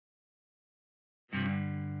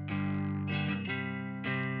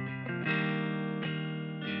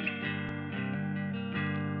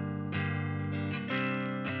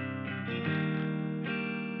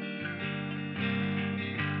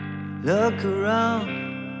Look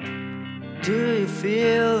around, do you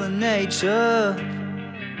feel the nature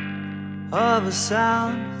of a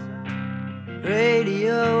sound?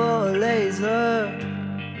 Radio or laser,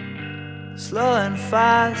 slow and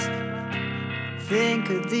fast, think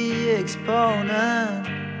of the exponent.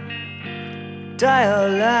 Dial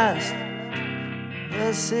last,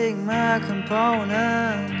 the sigma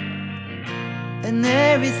component. And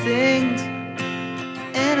everything's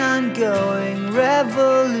an ongoing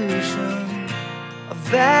revolution of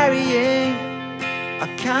varying a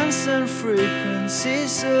constant frequency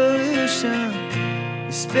solution.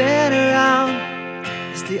 We spin around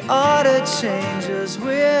as the order changes,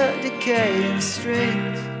 we're decaying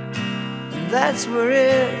strings, and that's where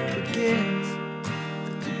it begins,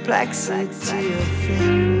 the complexity of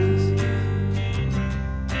things.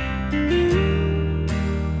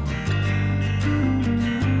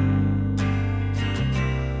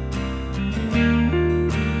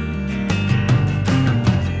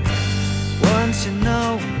 Once you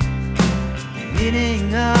know the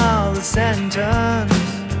meaning of the sentence,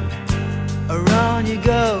 around you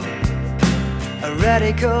go, a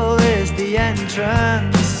radical is the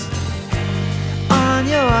entrance. On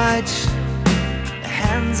your watch, the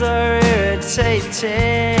hands are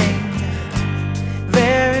irritating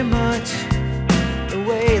very much, the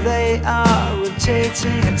way they are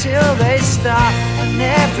rotating until they stop. And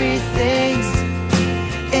everything's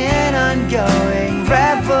an ongoing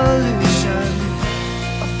revolution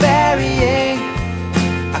of varying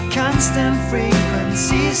a constant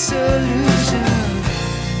frequency solution.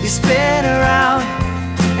 We spin around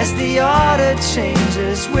as the order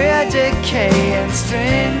changes, we're decaying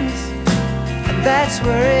strings, and that's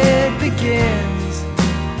where it begins.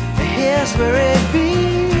 Here's where it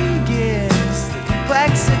begins, the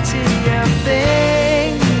complexity of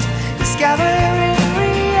things, discovering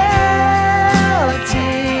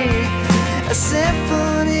reality, a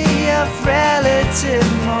symphony of relative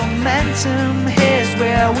momentum. Here's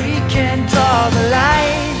where we can draw the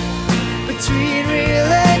line between real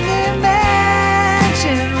and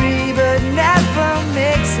imaginary, but never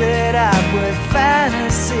mix it up with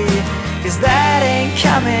fantasy, 'cause that ain't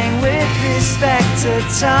coming with respect to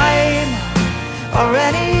time or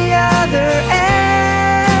any other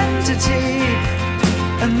entity.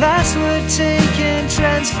 And that's what taking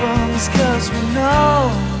transforms, 'cause we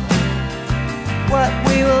know what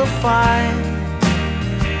we will find,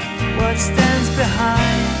 what stands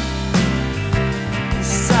behind,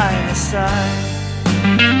 side to side.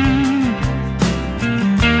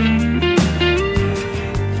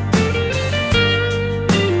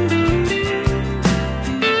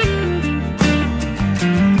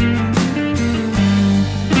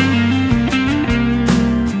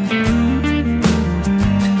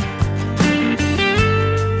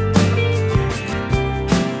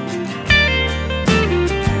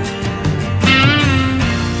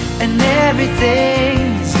 And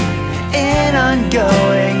everything's an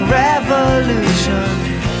ongoing revolution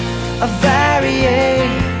of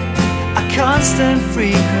varying a constant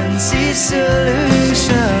frequency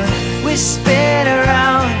solution. We spin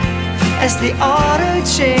around as the order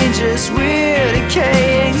changes, we're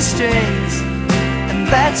decaying strings, and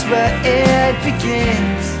that's where it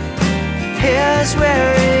begins. Here's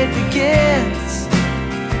where it begins,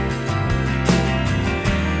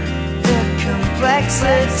 the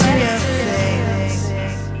complexity of things.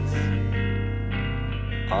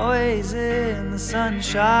 Always in the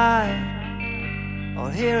sunshine, all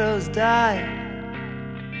heroes die,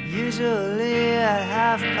 usually at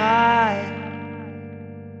half past.